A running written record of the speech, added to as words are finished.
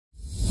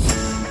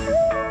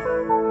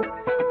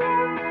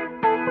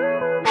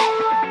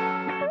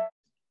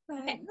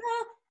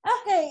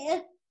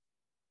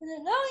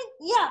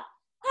Yeah.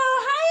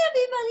 Oh, hi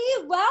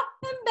everybody.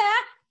 Welcome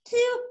back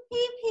to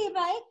PP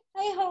Bite.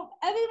 I hope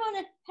everyone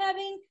is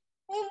having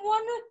a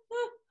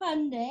wonderful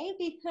Sunday,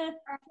 because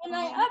when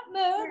I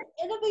upload,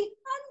 it'll be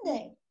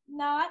Sunday,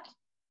 not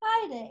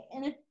Friday.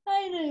 And it's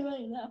Friday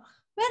right now.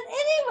 But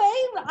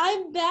anyway,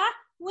 I'm back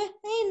with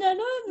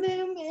another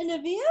Zoom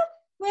interview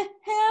with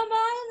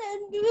Caroline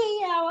and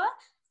Briella.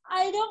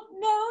 I don't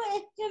know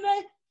if you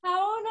might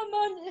count them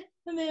on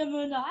Instagram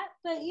or not,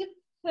 but you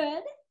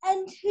could.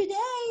 And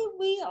today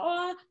we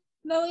are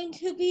going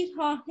to be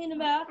talking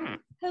about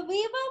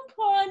cerebral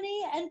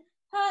palsy and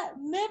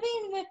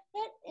living with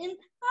it in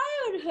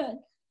childhood.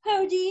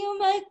 So do you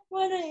might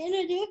want to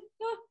introduce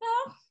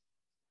yourself?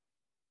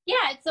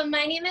 Yeah, so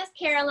my name is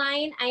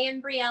Caroline. I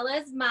am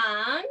Briella's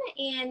mom,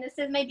 and this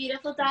is my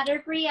beautiful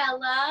daughter,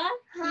 Briella.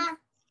 Hi.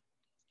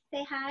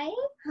 Say hi.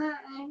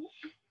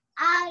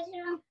 Hi.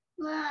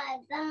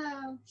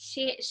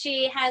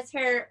 She has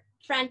her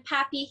friend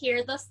Poppy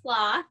here, the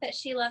sloth, that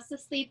she loves to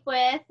sleep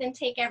with and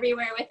take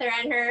everywhere with her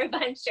on her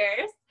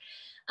adventures.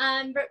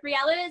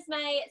 Briella is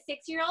my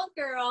 6-year-old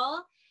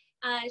girl.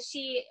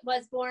 She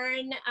was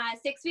born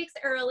 6 weeks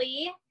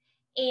early,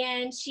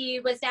 and she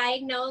was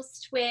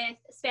diagnosed with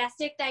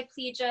Spastic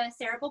Diplegia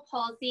Cerebral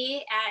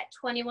Palsy at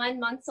 21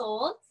 months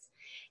old.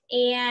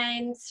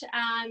 And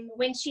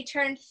when she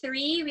turned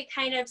 3, we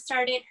kind of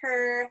started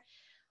her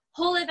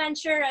whole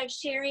adventure of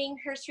sharing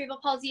her cerebral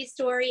palsy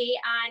story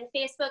on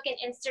Facebook and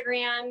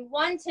Instagram.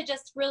 One, to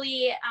just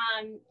really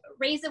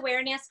raise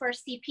awareness for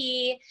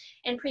CP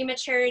and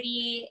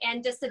prematurity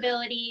and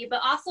disability,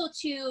 but also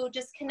to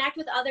just connect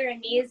with other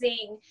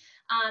amazing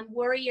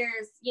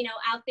warriors,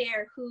 out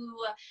there who,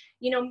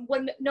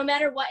 no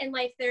matter what in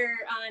life they're,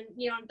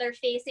 they're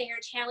facing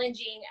or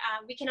challenging,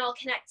 we can all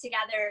connect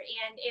together.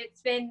 And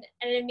it's been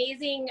an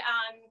amazing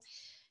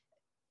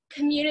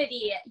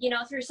community,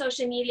 through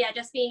social media,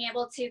 just being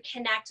able to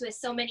connect with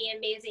so many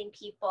amazing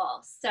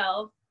people.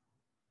 So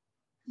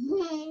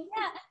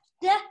Yeah,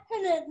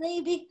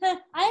 definitely, because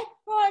I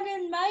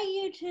started my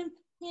YouTube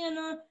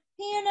channel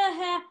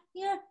 3.5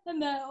 years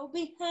ago,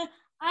 because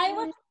I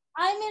was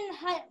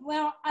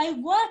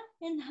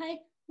in high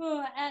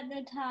school at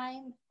the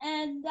time,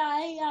 and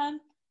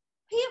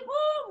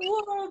people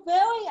were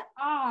very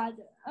odd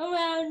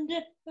around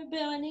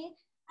disability,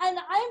 and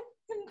I'm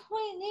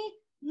completely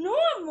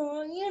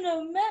normal,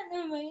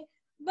 mentally,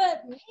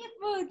 but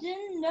people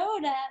didn't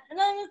know that,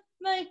 and I was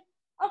like,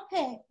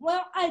 okay,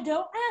 well, I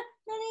don't have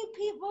many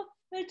people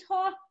to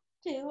talk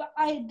to.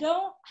 I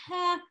don't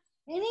have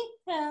any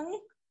friends,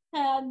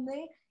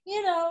 sadly.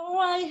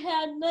 I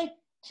had like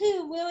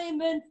 2 really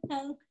good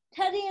friends,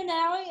 Teddy and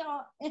Allie.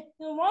 If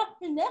you're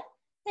watching this,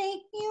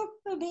 thank you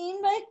for being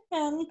my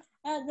friends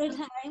at the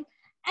time.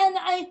 And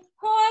I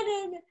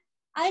started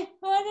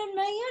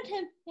my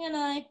YouTube, and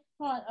I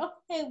thought,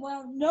 okay,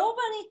 well,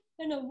 nobody's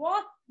gonna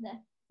watch this.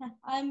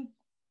 I'm,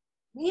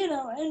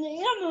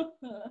 an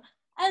amateur.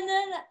 And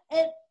then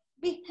it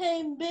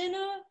became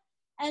bigger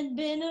and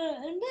bigger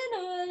and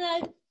bigger, and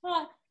I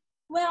thought,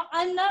 well,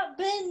 I'm not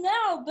big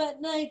now,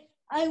 but like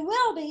I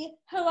will be,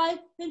 so I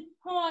can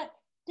start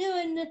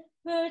doing this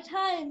for a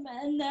time,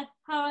 and that's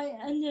how I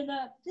ended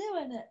up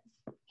doing it.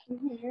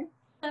 mm-hmm.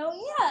 So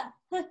yeah,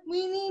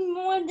 we need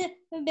more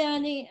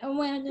disability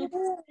awareness.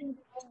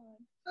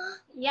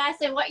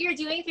 Yes, and what you're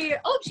doing through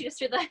your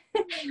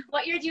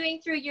what you're doing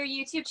through your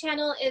YouTube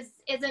channel is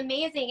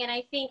amazing, and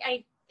I think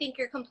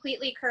you're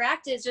completely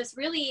correct, is just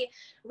really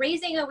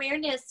raising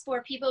awareness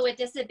for people with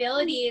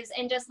disabilities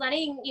and just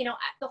letting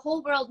the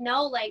whole world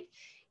know, like,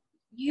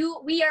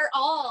 we are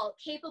all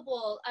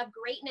capable of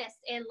greatness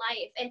in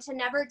life, and to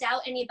never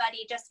doubt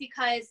anybody just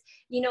because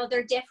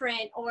they're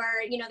different, or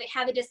they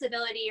have a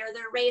disability, or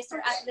their race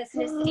or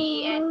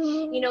ethnicity,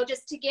 and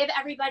just to give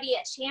everybody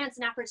a chance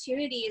and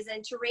opportunities,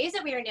 and to raise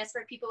awareness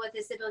for people with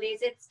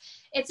disabilities.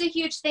 It's a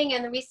huge thing,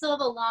 and we still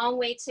have a long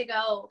way to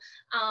go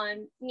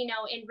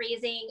in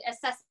raising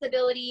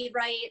accessibility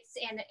rights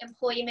and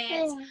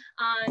employment,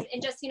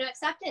 and just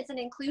acceptance and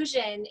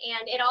inclusion.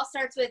 And it all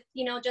starts with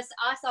just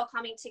us all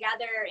coming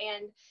together and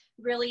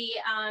really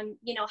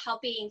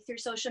helping through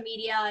social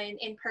media and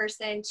in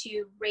person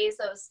to raise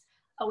those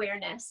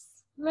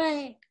awareness.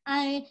 Right,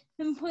 I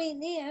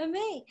completely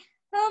agree.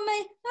 So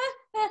my first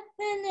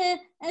question is,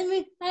 and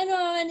we kind of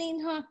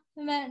already talked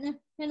about this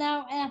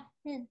without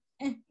asking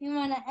if you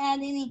want to add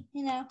any,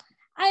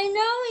 I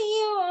know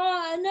you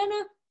are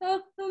another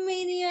social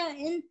media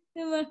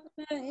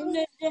influencer in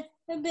the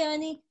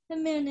disability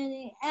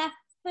community. After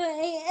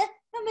a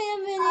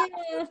Instagram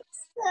video,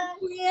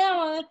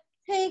 Briella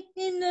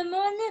taking the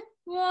morning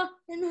walk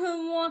in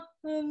her walk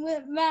room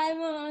with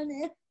Rival on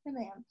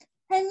Instagram.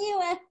 Can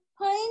you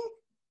explain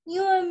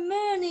your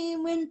journey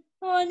when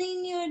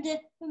starting your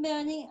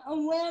disability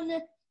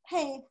awareness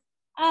page?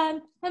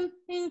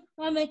 Something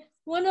like,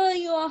 what are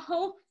your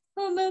hopes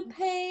for the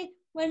page?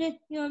 What is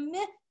your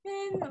mission?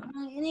 Or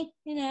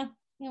anything else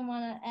you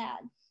want to add?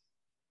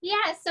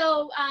 Yeah,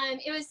 so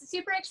it was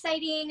super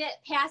exciting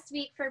past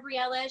week for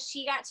Briella.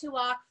 She got to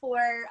walk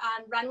for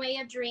Runway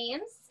of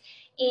Dreams,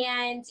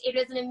 And it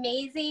was an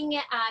amazing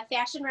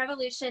fashion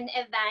revolution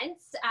event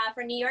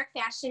for New York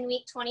Fashion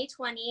Week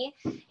 2020.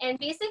 And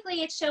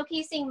basically it's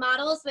showcasing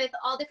models with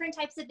all different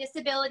types of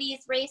disabilities,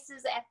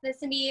 races,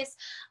 ethnicities,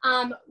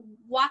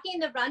 walking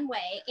the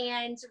runway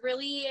and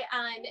really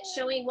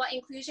showing what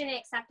inclusion and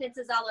acceptance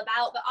is all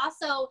about, but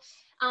also,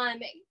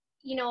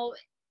 you know,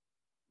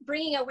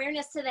 bringing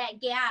awareness to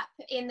that gap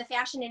in the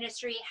fashion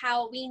industry,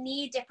 how we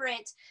need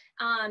different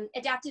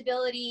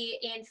adaptability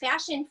in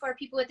fashion for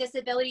people with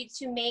disability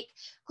to make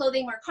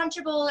clothing more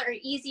comfortable or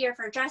easier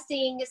for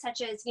dressing, such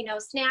as, you know,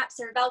 snaps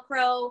or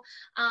Velcro,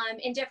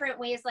 in different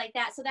ways like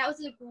that. So that was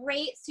a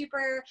great,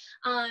 super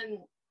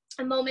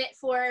a moment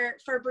for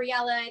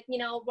Briella, you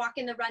know,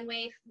 walking the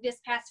runway this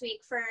past week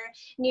for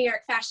New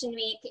York Fashion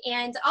Week.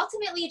 And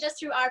ultimately, just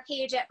through our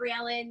page at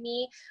Briella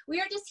Me,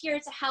 we are just here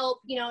to help,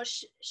 you know,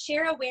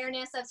 share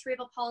awareness of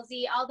cerebral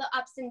palsy, all the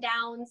ups and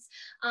downs,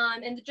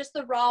 and just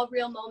the raw,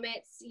 real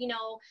moments, you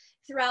know,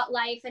 throughout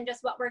life, and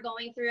just what we're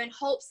going through, in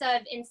hopes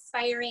of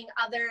inspiring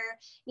other,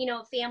 you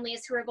know,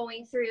 families who are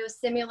going through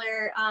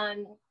similar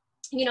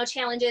you know,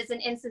 challenges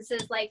and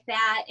instances like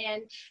that,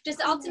 and just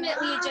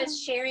ultimately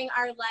just sharing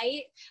our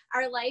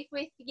life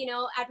with, you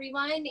know,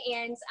 everyone.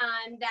 And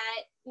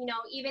that, you know,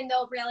 even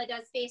though Briella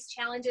does face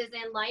challenges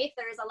in life,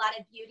 there's a lot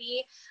of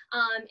beauty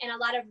and a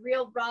lot of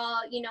real raw,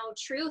 you know,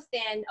 truth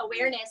and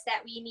awareness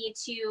that we need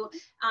to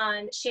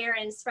share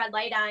and spread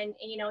light on,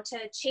 you know,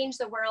 to change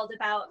the world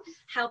about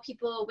how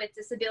people with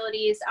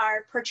disabilities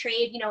are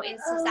portrayed, you know, in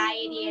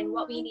society, and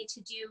what we need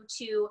to do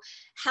to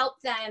help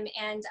them,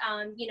 and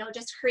you know,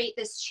 just create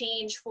this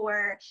change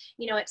for,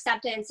 you know,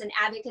 acceptance and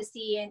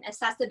advocacy and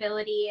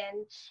accessibility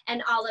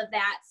and all of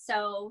that.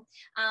 So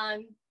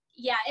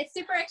yeah, it's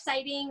super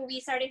exciting. We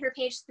started her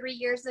page 3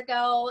 years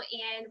ago,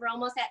 and we're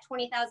almost at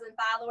 20,000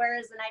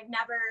 followers. And I've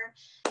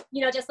never,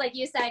 you know, just like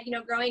you said, you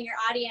know, growing your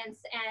audience.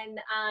 And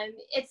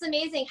it's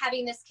amazing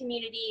having this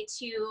community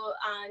to,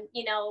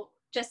 you know,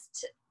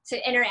 just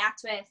to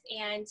interact with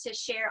and to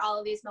share all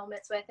of these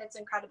moments with. It's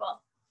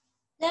incredible.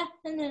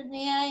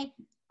 Definitely.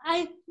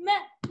 I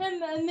met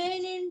some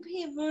amazing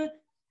people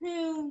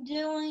who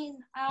doing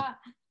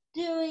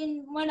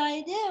what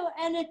I do,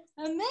 and it's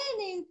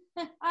amazing.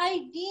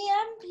 I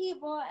DM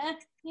people, and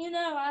you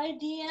know, I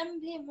DM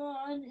people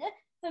on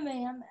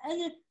Instagram,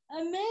 and it's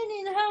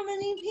amazing how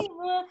many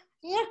people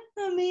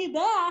answer me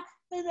back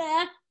and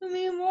ask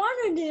me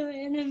want to do an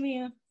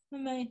interview for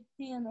my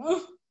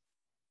channel.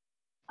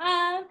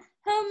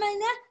 So my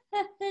next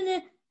question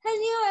is,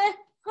 can you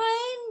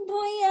explain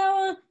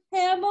Briella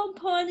Cerebral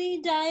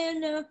Palsy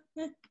diagnosis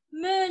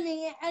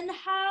journey and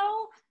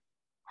how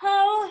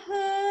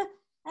her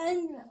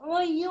and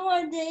what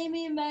your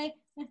daily life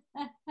is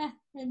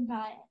affected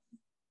by it?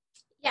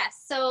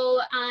 Yes, so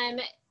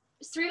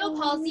cerebral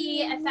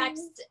palsy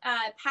affects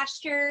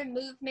posture,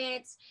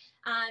 movement,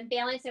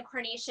 balance and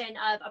coordination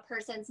of a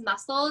person's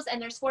muscles. And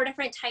there's 4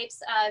 different types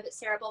of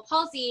cerebral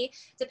palsy,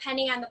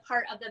 depending on the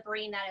part of the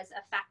brain that is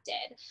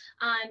affected.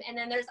 And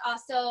then there's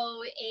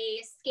also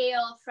a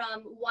scale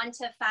from 1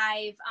 to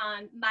 5,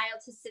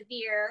 mild to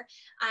severe,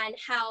 on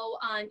how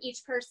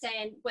each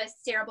person with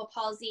cerebral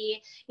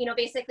palsy, you know,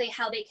 basically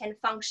how they can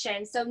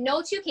function. So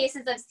no 2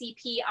 cases of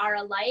CP are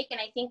alike. And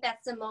I think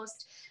that's the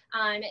most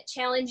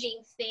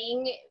challenging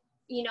thing,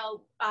 you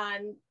know,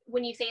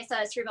 when you face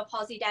a cerebral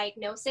palsy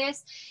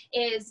diagnosis,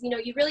 is, you know,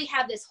 you really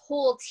have this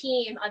whole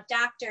team of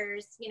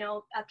doctors, you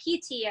know, a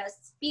PT, a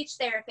speech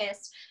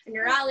therapist, a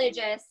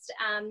neurologist,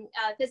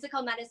 a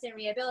physical medicine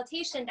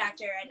rehabilitation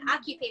doctor, an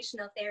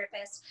occupational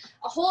therapist,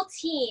 a whole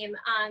team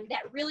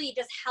that really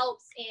just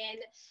helps in,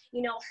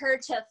 you know, her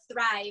to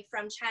thrive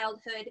from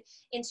childhood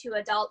into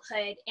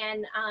adulthood.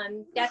 And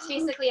that's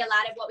basically a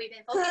lot of what we've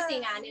been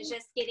focusing on, is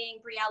just getting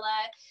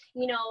Briella,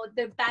 you know,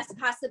 the best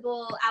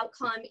possible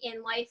outcome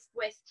in life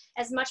with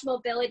as much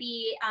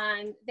mobility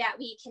that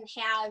we can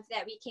have,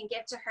 that we can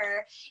give to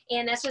her.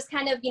 And that's just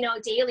kind of, you know,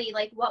 daily,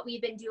 like what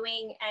we've been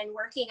doing and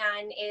working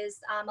on is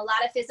a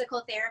lot of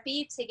physical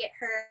therapy to get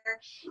her,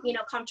 you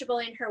know, comfortable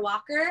in her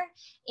walker,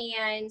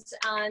 and,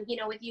 you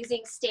know, with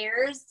using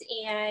stairs,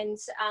 and,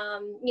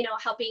 you know,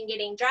 helping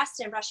getting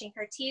dressed and brushing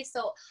her teeth.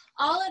 So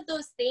all of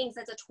those things,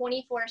 that's a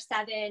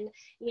 24/7,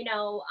 you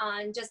know,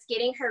 just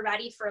getting her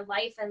ready for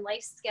life and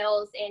life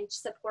skills, and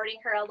supporting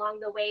her along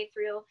the way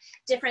through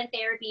different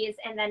therapies,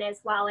 and then as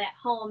well at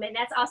home. And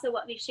that's also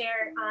what we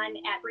share on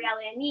at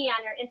Briella Me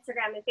on our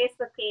Instagram and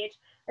Facebook page.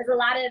 There's a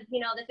lot of, you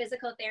know, the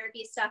physical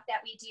therapy stuff that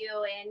we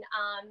do,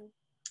 and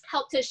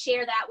help to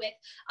share that with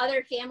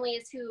other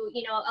families who,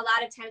 you know, a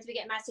lot of times we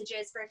get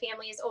messages for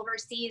families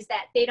overseas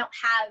that they don't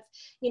have,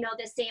 you know,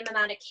 the same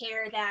amount of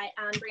care that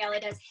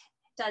Briella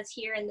does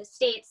here in the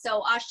States.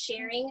 So us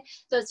sharing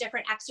those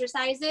different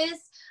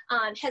exercises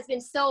has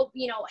been so,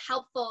 you know,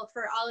 helpful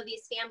for all of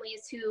these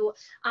families who,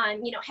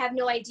 you know, have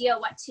no idea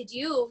what to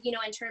do, you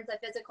know, in terms of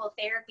physical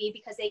therapy,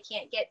 because they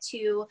can't get to,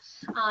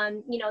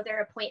 you know,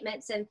 their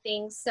appointments and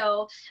things.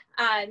 So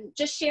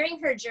just sharing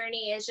her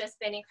journey has just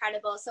been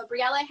incredible. So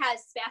Briella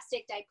has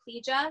Spastic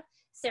Diplegia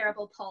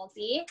Cerebral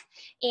Palsy,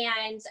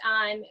 and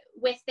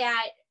with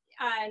that,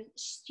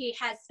 she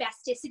has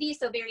spasticity,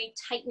 so very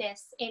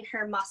tightness in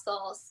her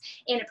muscles,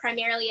 and it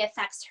primarily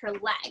affects her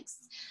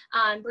legs.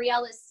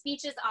 Briella's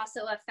speech is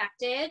also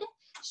affected.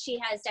 She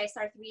has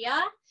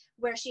dysarthria,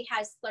 where she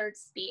has slurred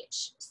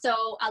speech.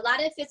 So a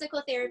lot of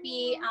physical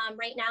therapy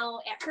right now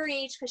at her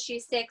age, because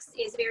she's 6,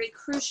 is very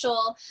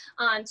crucial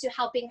to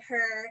helping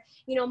her,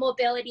 you know,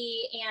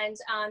 mobility and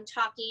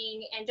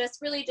talking and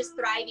just really just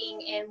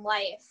thriving in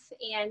life.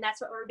 And that's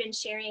what we've been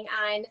sharing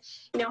on,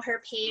 you know,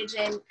 her page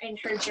and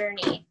her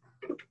journey.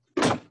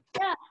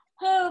 Yeah,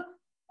 so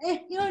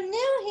if you're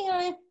new here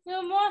and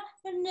you're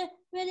watching this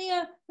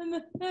video for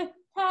the first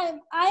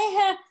time, I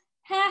have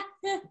had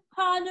this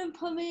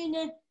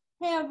quadriplegia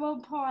cerebral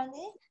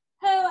palsy.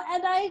 So,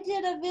 and I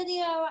did a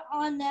video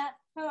on that,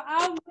 so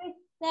I'll link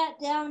that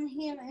down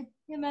here if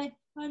you might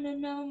want to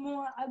know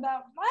more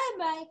about my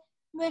life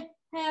with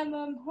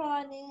cerebral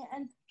palsy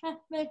and stuff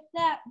like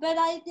that. But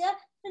I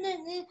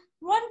definitely,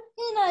 one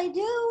thing I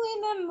do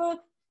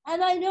remember,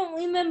 and I don't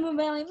remember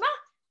very much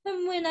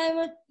from when I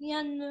was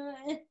younger,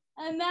 is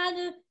a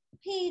matter of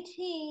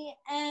PT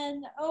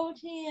and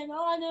OT and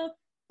auto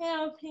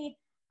therapy.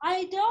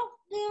 I don't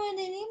do it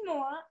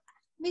anymore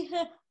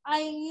because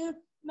I use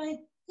my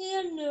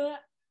standard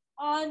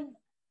on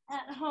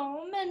at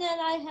home, and then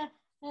I have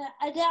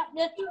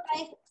adaptive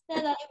device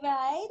that I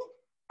ride,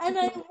 and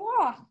I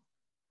walk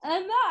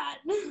a lot.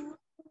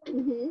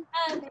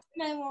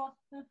 My walk.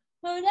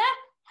 So that's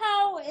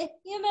how, if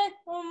you might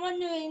be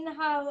wondering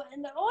how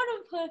an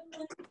older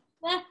person,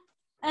 that's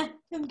a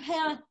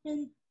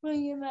comparison for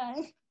you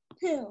guys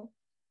too.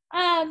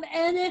 And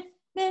it's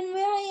been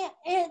really,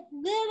 it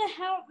did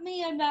help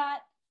me a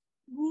lot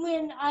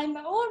when I'm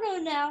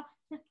older now.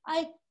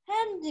 I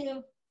can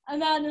do a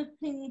lot of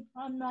things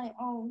on my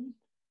own.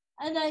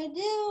 And I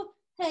do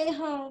stay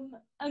home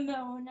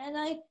alone, and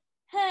I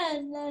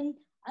can, and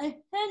I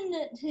send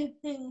it to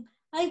things.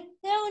 I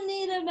still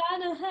need a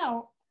lot of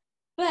help,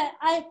 but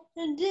I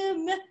can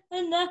do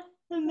enough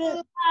to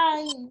get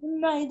by in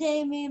my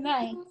daily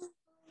life.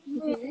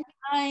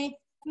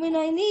 When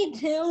I need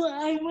to,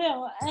 I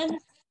will. And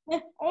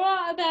it's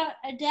all about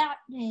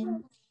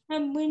adapting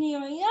from when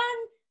you're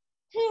young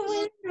to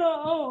when you're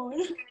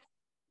old.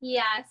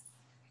 Yes.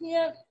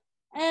 Yep.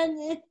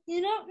 And if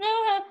you don't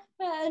know how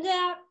to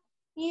adapt,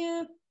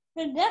 you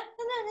can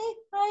definitely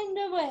find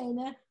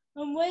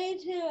a way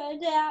to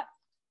adapt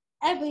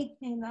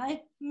everything.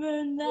 I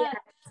learned that.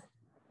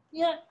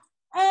 Yeah.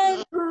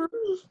 And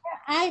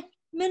I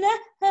mean, as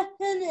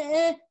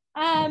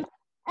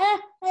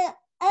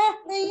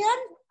a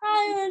young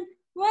child,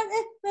 what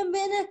is the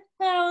biggest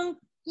challenge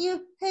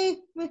you face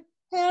with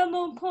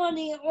cerebral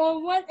palsy,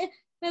 or what is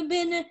the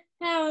biggest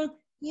challenge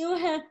you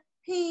have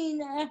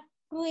seen as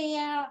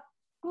Briella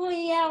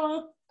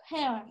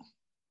parents?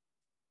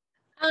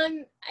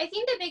 I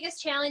think the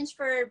biggest challenge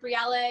for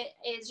Briella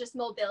is just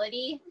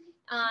mobility.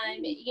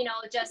 You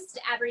know, just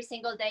every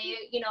single day,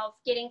 you know,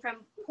 getting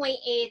from point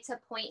A to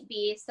point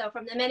B. So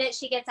from the minute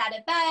she gets out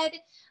of bed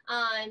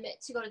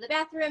to go to the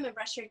bathroom and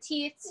brush her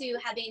teeth, to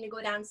having to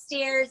go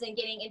downstairs and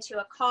getting into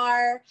a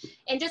car,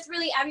 and just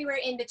really everywhere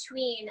in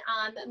between.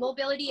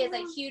 Mobility is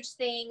a huge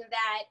thing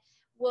that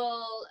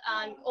will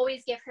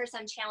always give her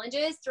some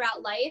challenges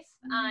throughout life,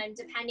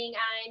 depending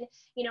on,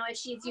 you know, if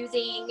she's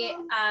using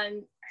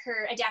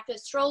her adaptive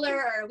stroller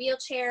or a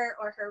wheelchair,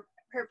 or her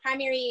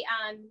primary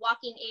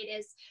walking aid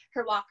is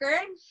her walker.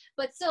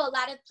 But still, a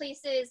lot of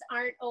places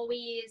aren't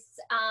always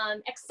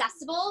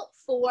accessible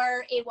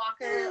for a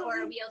walker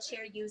or a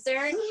wheelchair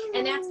user,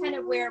 and that's kind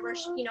of where we're,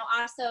 you know,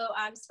 also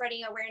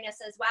spreading awareness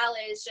as well,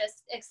 is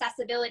just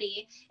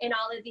accessibility in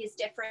all of these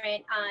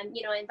different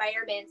you know,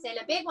 environments. And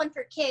a big one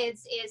for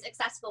kids is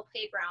accessible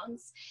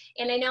playgrounds,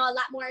 and I know a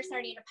lot more are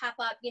starting to pop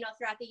up, you know,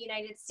 throughout the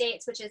United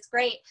States, which is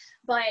great.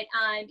 But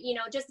you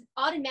know, just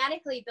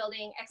automatically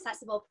building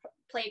accessible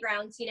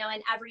playgrounds, you know,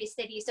 in every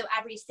city. So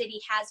every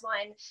city has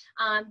one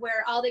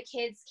where all the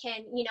kids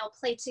can, you know,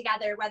 play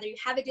together, whether you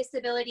have a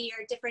disability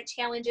or different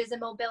challenges in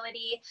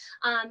mobility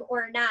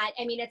or not.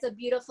 I mean, it's a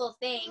beautiful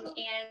thing.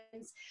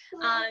 And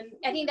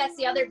I think that's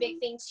the other big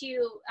thing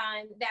too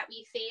that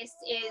we face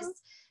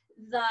is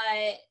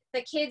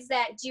the kids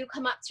that do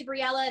come up to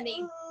Briella and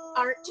they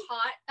aren't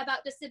taught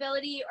about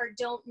disability or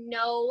don't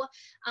know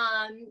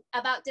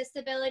about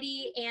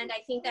disability. And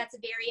I think that's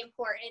very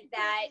important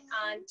that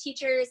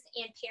teachers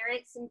and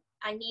parents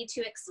need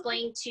to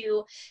explain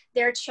to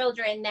their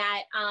children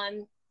that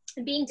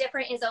being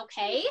different is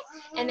okay,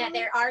 and that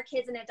there are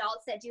kids and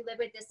adults that do live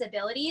with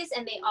disabilities,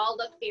 and they all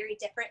look very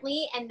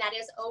differently, and that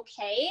is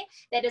okay.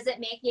 That doesn't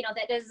make, you know,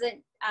 that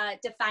doesn't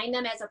define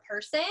them as a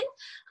person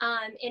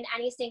in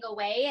any single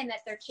way, and that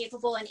they're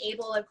capable and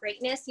able of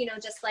greatness, you know,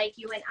 just like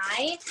you and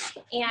I.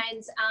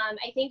 And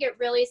I think it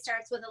really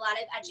starts with a lot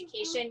of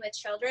education with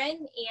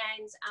children,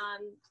 and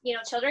you know,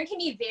 children can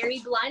be very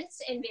blunt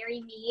and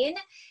very mean,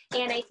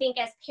 and I think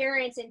as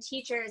parents and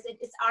teachers,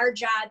 it's our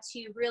job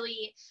to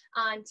really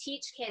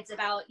teach kids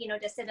about, you know,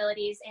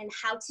 disabilities and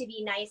how to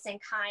be nice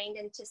and kind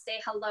and to say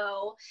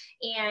hello.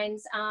 And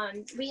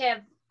we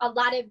have a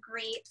lot of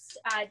great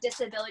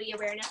disability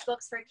awareness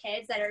books for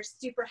kids that are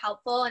super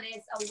helpful, and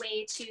is a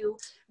way to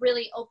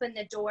really open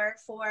the door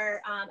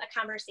for a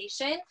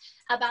conversation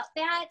about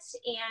that.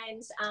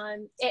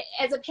 And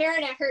as a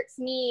parent, it hurts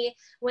me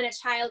when a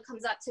child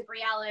comes up to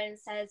Briella and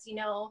says, you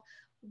know,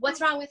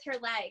 what's wrong with her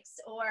legs,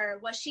 or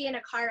was she in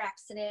a car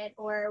accident,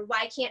 or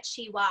why can't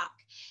she walk?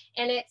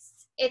 And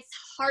it's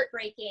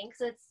heartbreaking,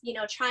 because it's, you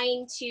know,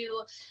 trying to,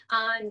 you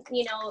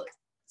know,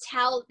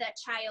 tell that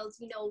child,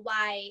 you know,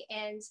 why.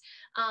 And,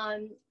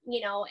 you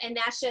know, and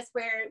that's just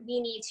where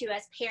we need to,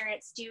 as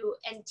parents do,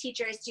 and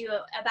teachers do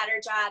a better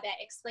job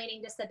at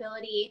explaining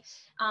disability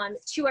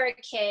to our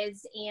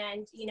kids,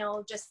 and, you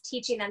know, just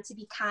teaching them to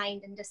be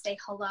kind and to say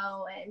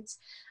hello. And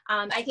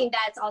I think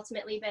that's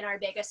ultimately been our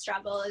biggest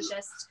struggle, is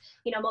just,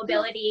 you know,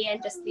 mobility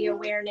and just the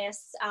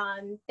awareness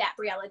that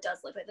Briella does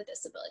live with a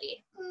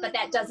disability, but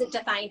that doesn't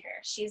define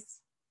her.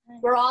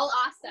 We're all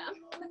awesome.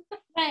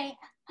 Right.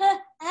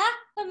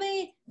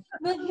 Actually,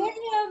 the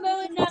video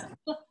going up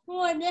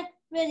before this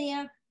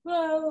video,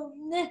 for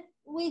this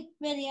week's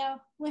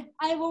video, which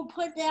I will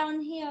put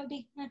down here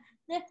because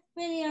this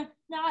video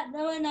not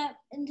going up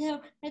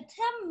until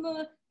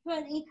September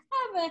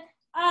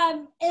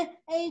 27th, is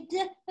a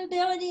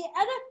disability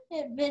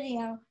edited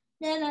video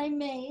that I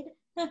made.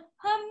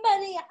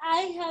 Somebody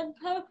I had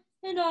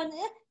posted on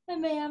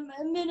Instagram,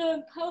 a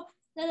little post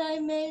that I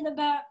made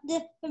about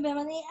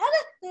disability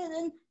edited,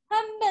 and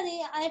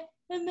somebody, I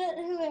forget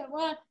who it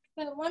was,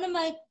 but one of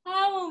my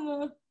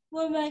followers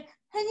was like,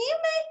 can you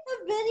make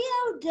a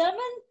video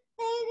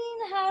demonstrating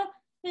how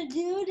to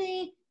do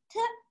the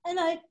tip? And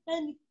I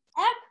said,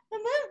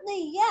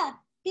 absolutely, yeah,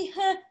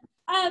 because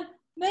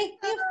like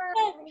you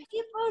said,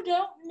 people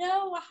don't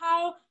know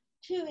how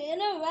to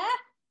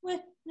interact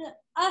with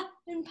us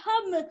in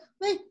public.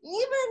 Like,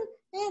 even,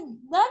 it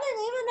doesn't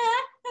even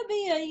have to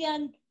be a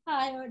young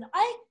child.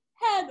 I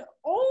had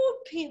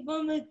old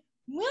people, like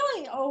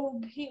really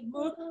old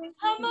people,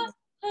 come up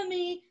to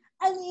me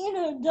and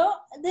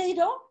they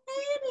don't say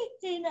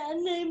anything,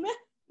 and they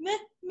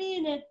miss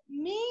me the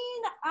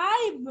mean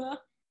eyebrow,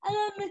 and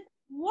I'm like,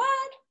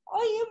 what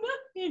are you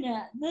looking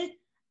at? Like,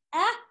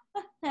 ask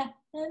a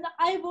question,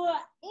 I will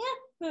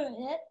answer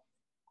it,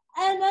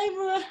 and I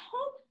will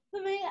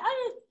hopefully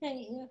understand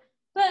you.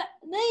 But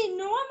they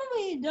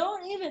normally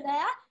don't even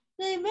ask.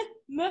 They look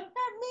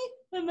at me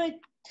for like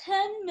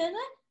 10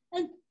 minutes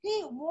and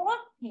keep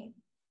walking.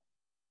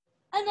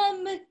 And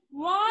I'm like,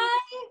 why?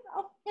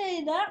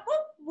 Okay, that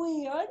was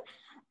weird.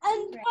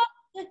 And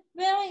it's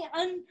very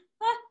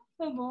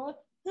uncomfortable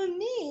to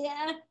me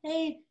as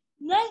a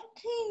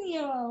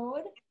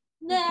 19-year-old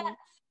that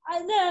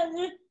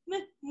was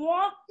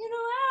walking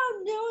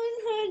around doing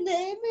her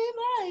daily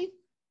life.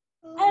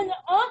 And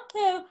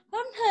also,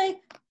 sometimes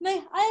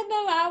I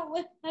go out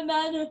with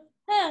about a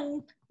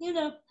friend, you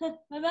know, because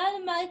a lot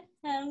of my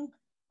friends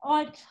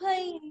are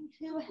trained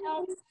to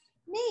help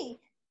me.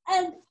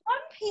 And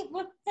some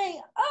people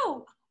say,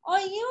 oh,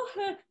 are you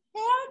her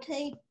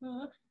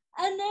caretaker?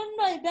 And then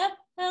my best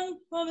friend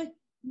will be,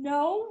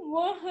 no,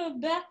 we're her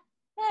best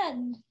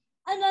friends.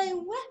 And I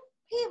wish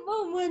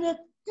people would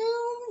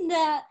assume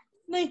that,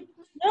 like,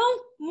 no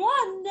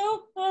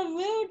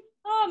rude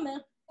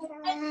comments.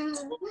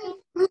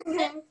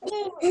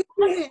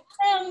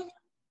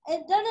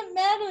 It doesn't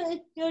matter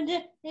if you're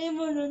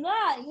disabled or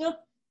not.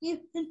 You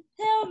can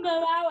still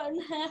go out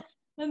and have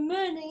a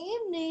good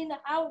evening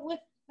out with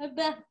a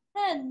best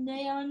friend.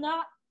 They are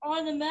not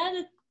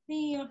automatically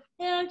your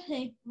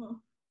caretaker.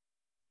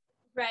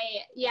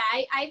 Right. Yeah,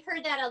 I've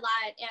heard that a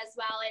lot as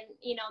well. And,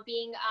 you know,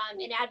 being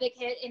an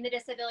advocate in the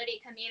disability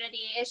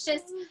community, it's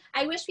just,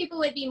 I wish people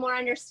would be more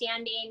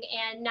understanding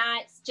and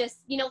not just,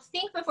 you know,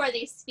 think before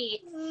they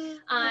speak,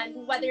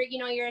 whether, you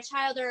know, you're a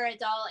child or an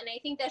adult. And I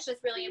think that's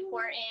just really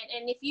important.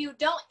 And if you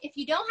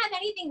don't have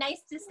anything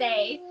nice to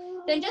say,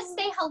 then just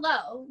say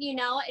hello, you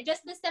know,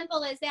 just as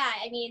simple as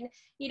that. I mean,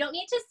 you don't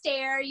need to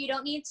stare. You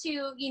don't need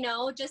to, you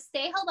know, just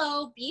say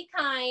hello, be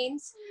kind.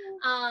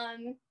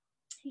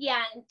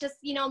 Yeah, just,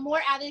 you know, more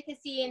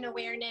advocacy and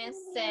awareness.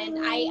 And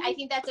I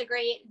think that's a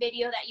great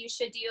video that you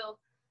should do.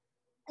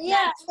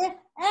 Yeah, it's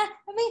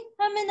actually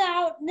coming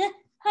out this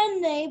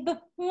Sunday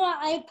before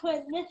I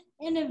put this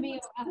interview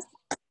up.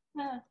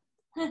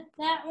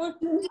 That was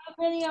the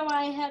video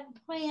I had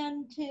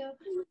planned to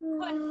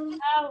put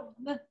out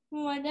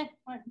before this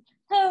one.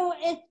 So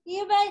if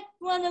you guys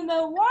want to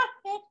go watch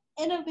it,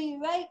 it'll be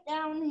right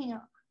down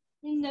here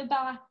in the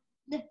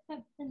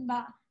description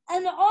box.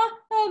 And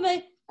also,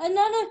 like,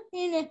 another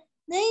thing is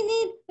they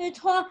need to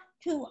talk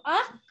to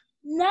us,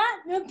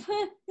 not the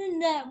person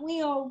that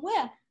we are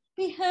with.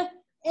 Because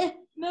if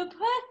the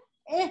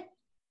person,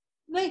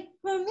 like,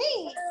 for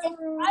me, if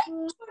I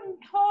couldn't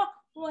talk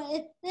or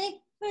if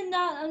they could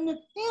not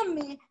understand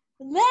me,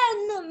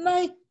 then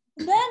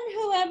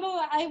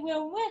whoever I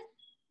will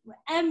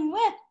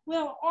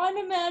will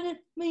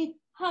automatically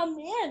come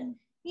in,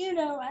 you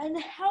know,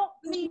 and help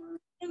me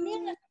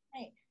communicate.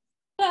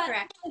 But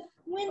Correct.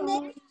 when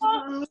they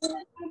talk to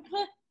the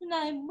person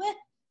I'm with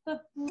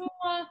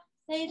before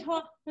they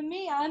talk to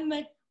me, I'm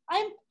like,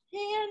 I'm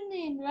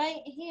standing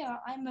right here.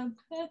 I'm a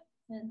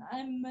person.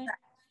 I'm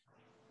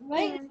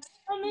right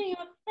on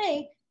your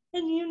face.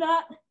 Can you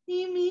not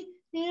see me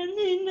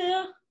standing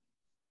there?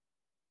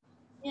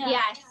 Yeah.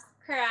 Yes,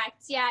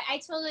 correct. Yeah, I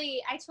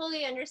totally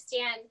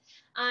understand.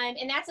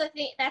 And that's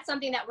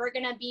something that we're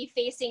gonna be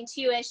facing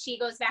too as she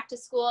goes back to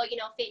school. You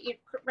know,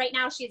 right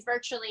now she's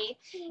virtually,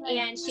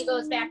 and she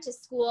goes back to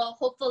school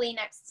hopefully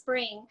next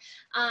spring.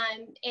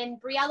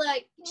 And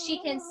Briella, she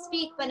can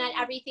speak, but not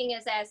everything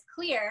is as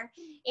clear.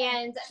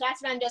 And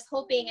that's what I'm just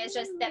hoping is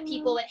just that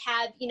people would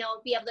have, you know,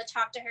 be able to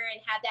talk to her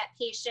and have that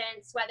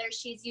patience, whether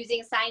she's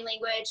using sign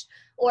language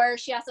or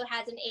she also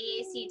has an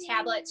AAC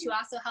tablet to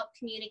also help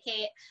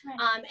communicate,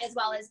 as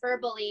well as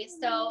verbally.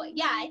 So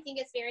yeah, I think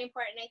it's very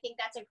important. I think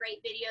that's a great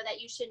video that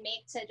you should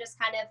make to just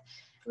kind of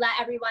let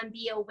everyone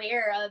be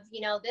aware of,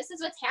 you know, this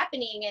is what's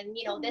happening, and,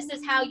 you know, this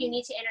is how you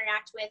need to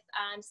interact with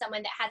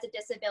someone that has a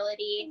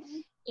disability,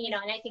 you know,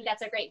 and I think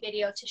that's a great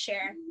video to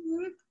share.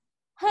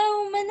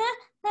 How many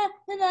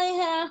did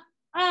I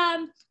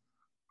have?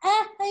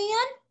 A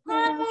young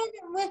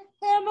person with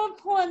cerebral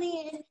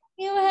palsy,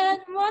 you had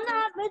one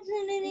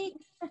opportunity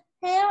to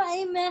tell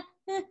a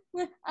message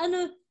with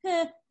others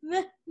to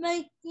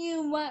make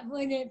you, what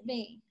would it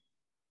be?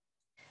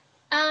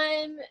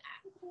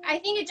 I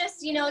think it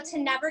just, you know, to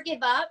never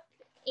give up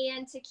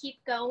and to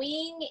keep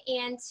going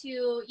and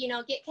to, you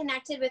know, get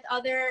connected with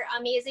other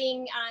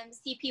amazing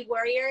CP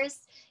warriors,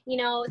 you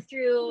know,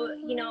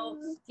 through, you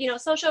know,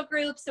 social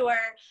groups or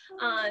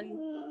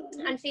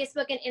on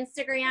Facebook and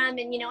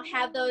Instagram, and, you know,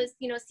 have those,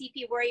 you know,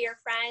 CP warrior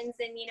friends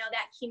and, you know,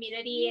 that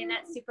community, and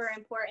that's super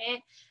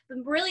important.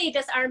 But really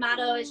just our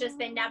motto has just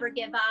been never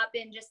give up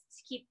and just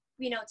keep,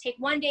 you know, take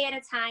one day at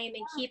a time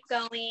and keep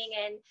going,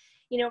 and,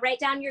 you know, write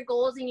down your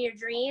goals and your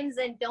dreams,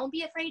 and don't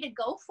be afraid to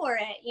go for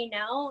it, you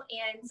know,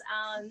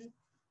 and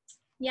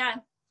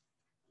yeah.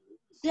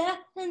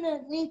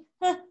 Definitely.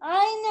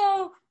 I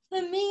know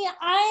for me,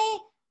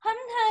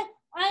 sometimes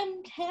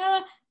I'm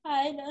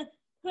terrified of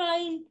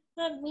trying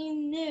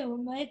something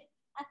new.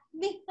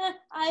 Because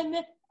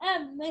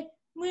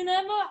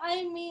whenever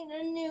I meet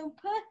a new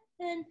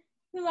person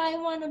who I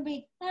want to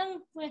be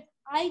friends with,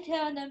 I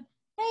tell them,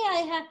 hey,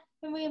 I have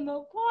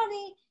cerebral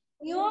palsy.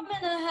 You're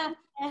gonna have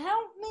to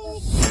help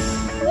me.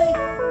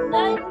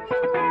 Like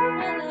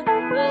 90% of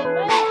my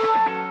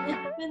life is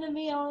gonna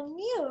be on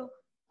you.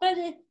 But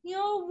if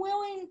you're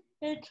willing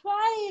to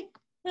try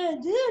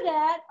to do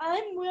that,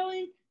 I'm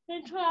willing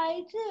to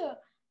try too.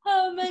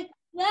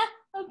 That's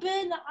a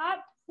big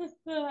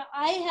obstacle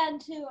I had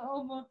to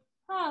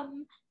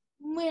overcome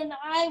when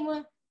I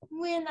was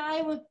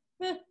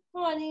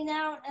starting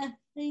out as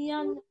a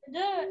young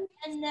adult,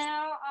 and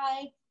now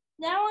I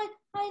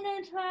kind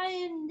of try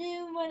and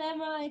do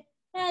whatever I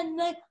can.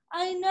 Like,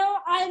 I know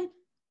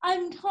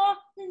I'm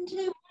talking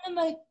to one of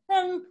my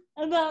friends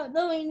about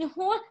going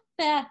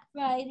horseback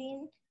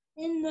riding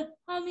in the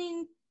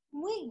coming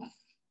weeks.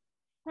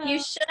 You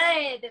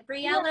should.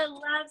 Briella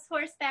loves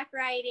horseback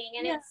riding,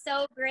 and it's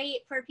so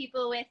great for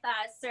people with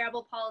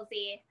cerebral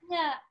palsy.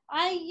 Yeah,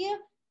 I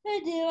used to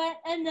do it,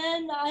 and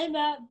then I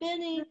got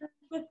busy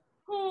with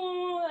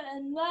school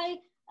and life,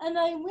 and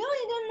I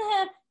really didn't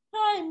have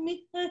time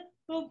because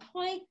the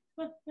place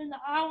was an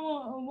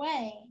hour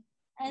away,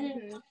 and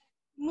it's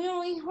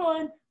really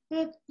hard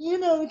to, you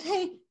know,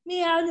 take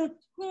me out of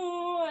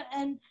school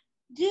and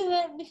do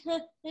it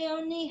because they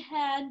only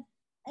had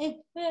a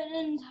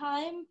certain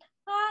time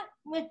slot,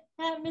 which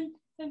happened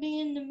to be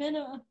in the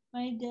middle of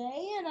my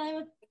day, and I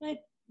was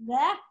like,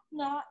 that's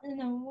not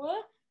gonna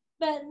work.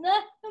 But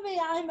luckily,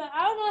 I'm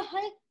out of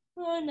high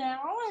school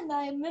now, and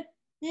I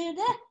do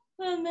that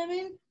for a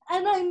living,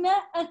 and I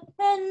met a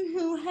friend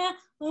who had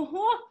a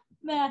horse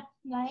last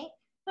night,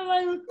 so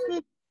I was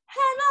like,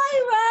 can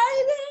I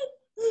ride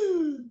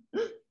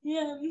it?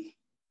 Yeah.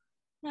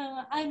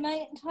 So I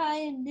might try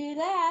and do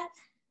that.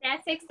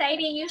 That's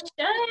exciting. You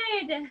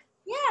should.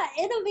 Yeah,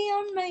 it'll be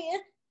on my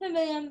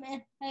Instagram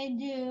if I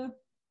do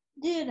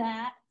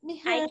that.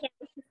 Because, I can't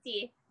wait to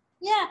see.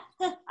 Yeah,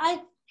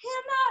 I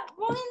cannot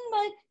find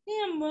my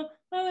camera,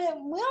 so it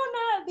will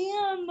not be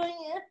on my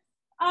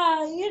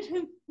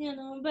YouTube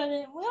channel, but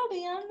it will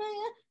be on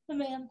my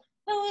Instagram.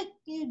 So if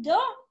you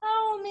don't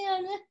follow me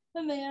on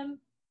Instagram,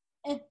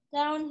 it's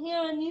down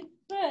here and you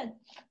should.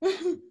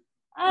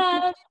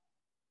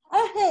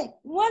 Okay,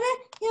 what is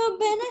your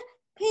biggest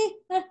piece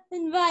of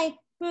advice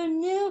for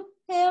new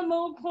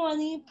cerebral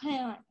palsy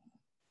parents?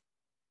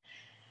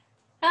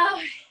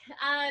 Oh,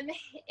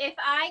 if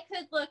I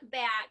could look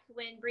back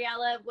when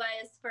Briella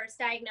was first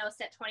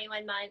diagnosed at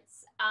 21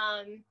 months,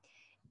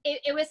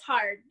 it was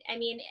hard. I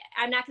mean,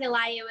 I'm not going to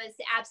lie, it was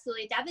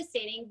absolutely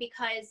devastating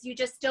because you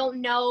just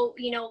don't know,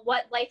 you know,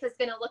 what life is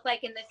going to look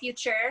like in the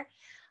future.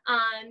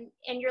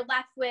 And you're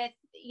left with,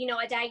 you know,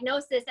 a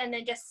diagnosis and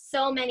then just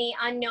so many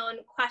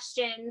unknown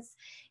questions.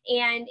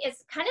 And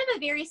it's kind of a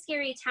very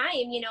scary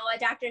time. You know, a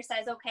doctor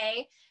says,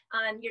 okay,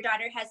 your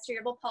daughter has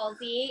cerebral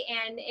palsy,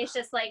 and it's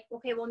just like,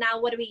 okay, well, now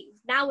what do we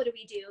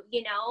do,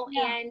 you know?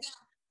 Yeah. And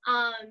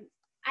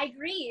I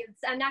grieved.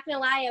 I'm not gonna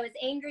lie, I was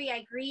angry.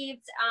 I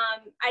grieved.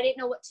 I didn't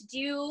know what to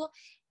do.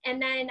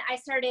 And then I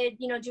started,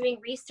 you know, doing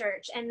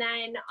research, and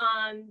then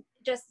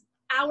just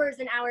hours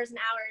and hours and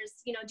hours,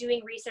 you know,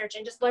 doing research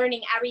and just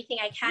learning everything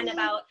I can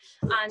about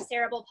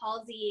cerebral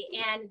palsy.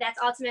 And that's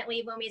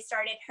ultimately when we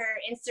started her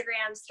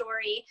Instagram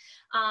story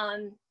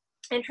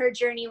and her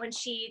journey when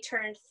she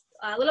turned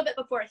a little bit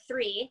before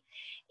 3.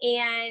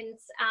 And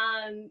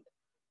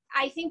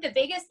I think the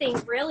biggest thing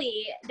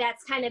really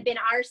that's kind of been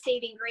our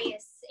saving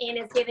grace and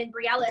has given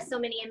Briella so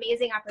many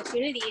amazing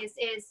opportunities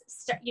is,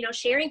 you know,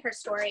 sharing her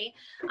story,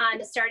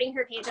 starting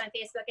her page on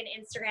Facebook and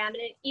Instagram.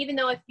 And even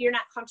though if you're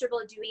not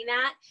comfortable doing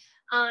that,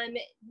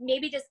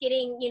 maybe just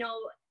getting, you know,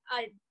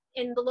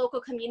 in the local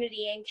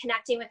community and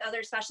connecting with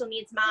other special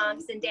needs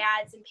moms and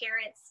dads and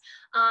parents,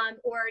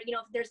 or, you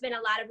know, there's been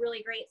a lot of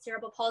really great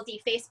cerebral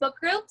palsy Facebook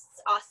groups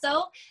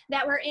also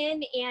that we're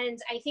in. And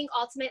I think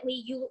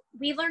ultimately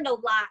we learned a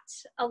lot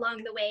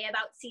along the way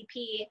about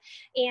CP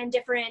and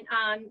different,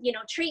 you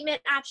know,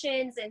 treatment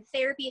options and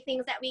therapy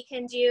things that we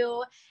can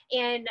do.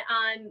 And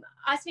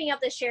us being able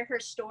to share her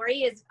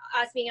story is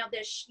us being able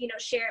to, you know,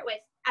 share it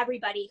with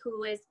everybody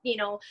who is, you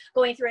know,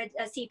 going through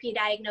a CP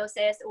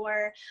diagnosis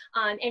or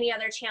any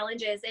other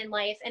challenges in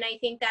life. And I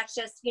think that's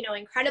just, you know,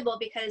 incredible,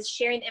 because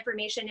sharing the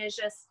information is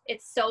just,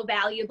 it's so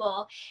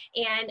valuable.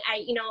 And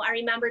you know, I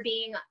remember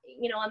being,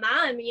 you know, a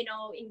mom, you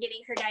know, and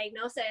getting her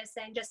diagnosis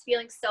and just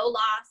feeling so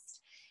lost.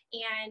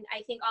 And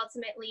I think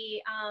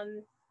ultimately,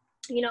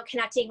 you know,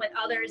 connecting with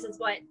others is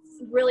what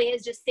really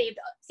has just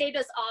saved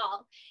us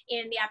all,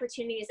 and the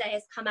opportunities that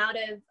has come out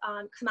of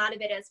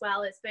it as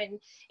well has been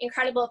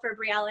incredible for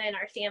Briella and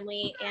our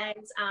family.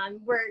 And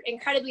we're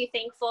incredibly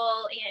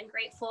thankful and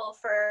grateful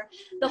for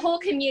the whole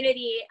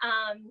community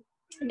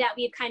that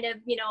we've kind of,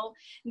 you know,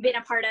 been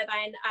a part of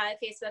on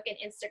Facebook and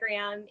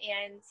Instagram.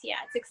 And yeah,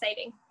 it's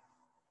exciting.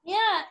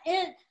 Yeah,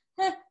 it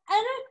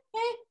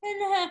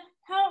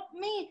helped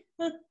me.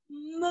 The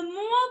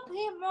more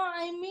people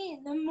I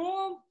meet, the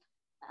more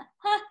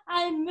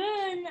I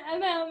learn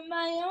about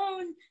my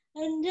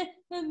own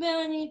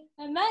disability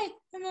and life,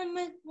 and I'm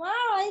like, wow,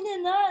 I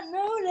did not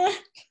know that.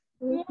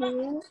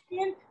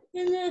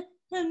 In the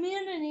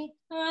community,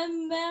 so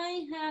I'm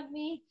very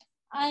happy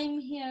I'm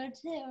here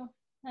too.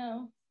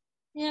 So,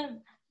 yeah.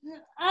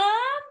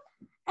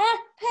 As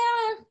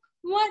parents,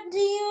 what do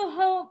you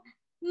hope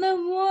the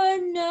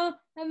world know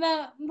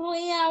about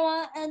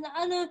Briella and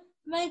other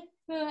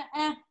micro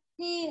as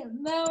he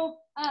grow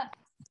up?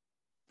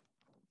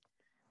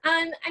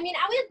 I mean,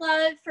 I would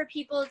love for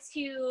people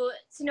to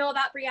know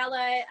about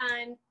Briella,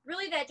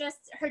 really that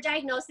just her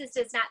diagnosis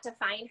does not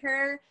define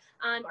her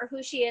or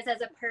who she is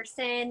as a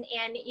person.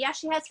 And yes,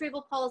 she has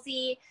cerebral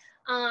palsy.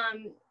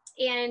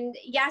 And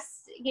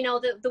yes, you know,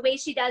 the way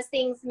she does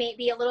things may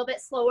be a little bit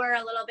slower,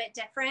 a little bit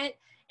different.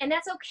 And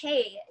that's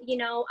okay. You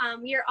know,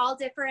 we are all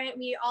different.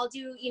 We all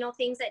do, you know,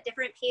 things at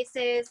different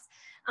paces,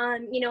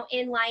 you know,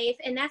 in life.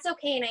 And that's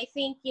okay. And I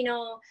think, you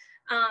know,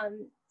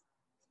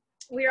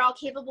 we're all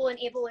capable and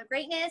able of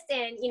greatness,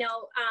 and, you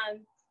know,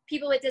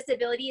 people with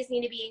disabilities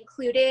need to be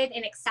included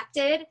and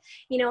accepted,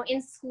 you know,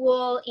 in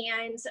school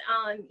and,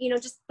 you know,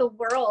 just the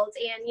world,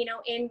 and, you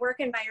know, in work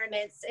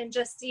environments, and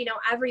just, you know,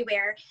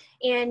 everywhere.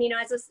 And, you know,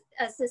 as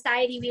a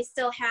society, we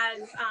still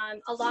have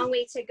a long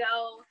way to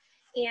go,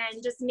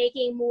 and just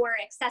making more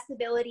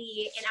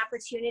accessibility and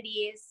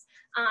opportunities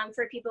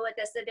for people with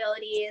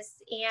disabilities.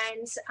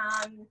 And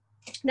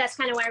that's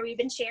kind of why we've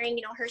been sharing,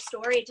 you know, her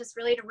story, just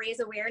really to raise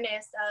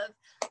awareness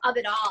of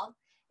it all,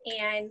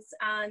 and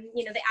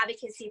you know, the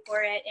advocacy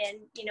for it. And,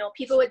 you know,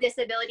 people with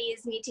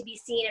disabilities need to be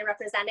seen and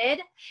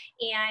represented.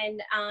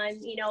 And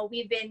you know,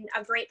 we've been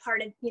a great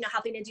part of, you know,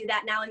 helping to do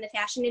that now in the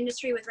fashion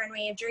industry with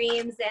Runway of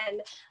Dreams,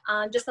 and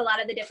just a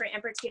lot of the different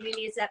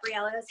opportunities that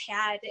Briella has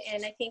had.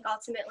 And I think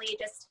ultimately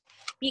just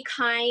be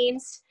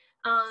kind,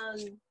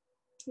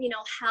 you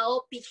know,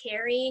 help, be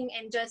caring,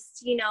 and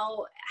just, you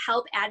know,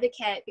 help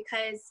advocate,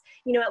 because,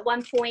 you know, at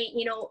one point,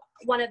 you know,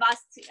 one of us,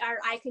 or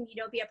I can, you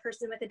know, be a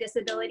person with a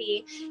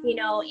disability, you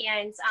know,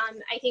 and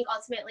I think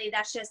ultimately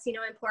that's just, you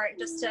know, important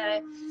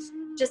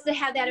just to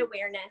have that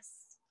awareness.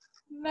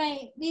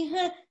 Right,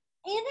 because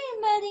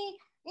anybody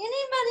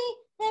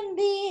can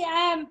be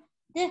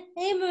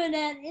disabled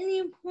at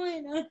any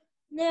point of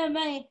their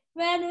life,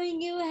 whether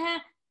you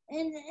have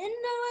an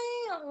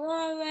injury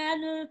or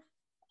whether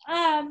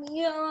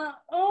you're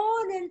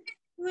old and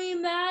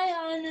rely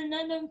on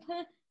another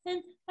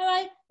person. So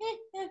I think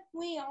if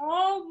we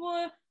all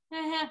were to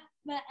have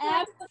the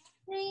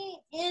advocacy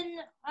in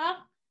us,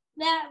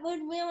 that would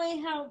really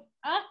help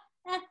us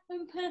as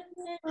a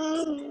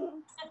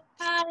person,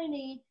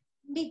 society,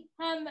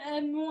 become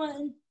a more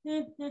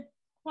inclusive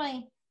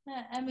place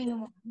for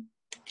everyone.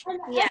 And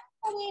yeah.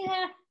 everybody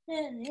has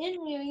an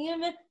injury, you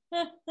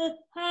have to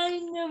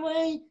find a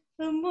way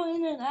to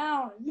point it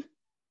out.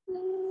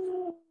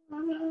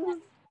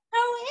 So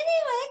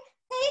anyway,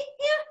 thank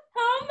you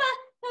so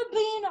much for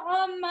being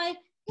on my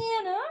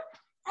channel.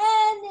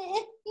 And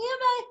if you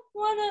guys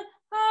want to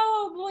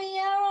follow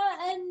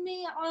Briella and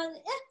me on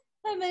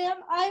Instagram,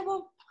 I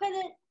will put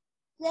it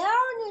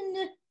down in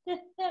the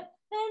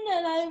description,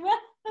 and I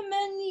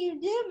recommend you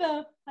do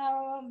both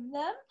follow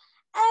them.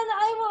 And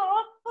I will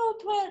also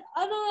put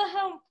other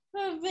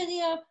helpful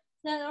videos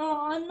that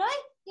are on my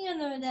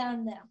channel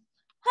down there.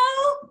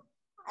 So,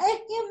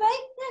 if you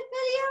like this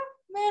video,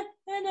 make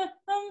a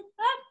thumbs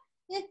up.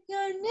 If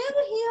you're new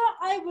here,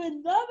 I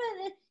would love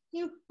it if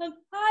you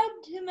subscribe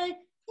to my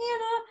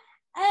channel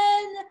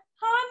and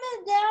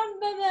comment down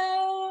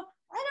below.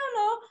 I don't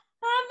know,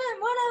 comment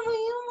whatever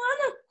you want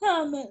to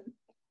comment.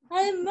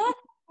 I love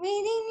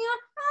reading your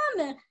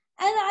comments,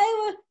 and I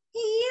will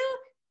see you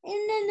in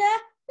the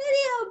next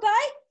video.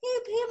 Bye,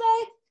 people.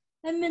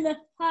 I'm gonna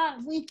stop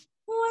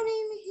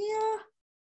recording here.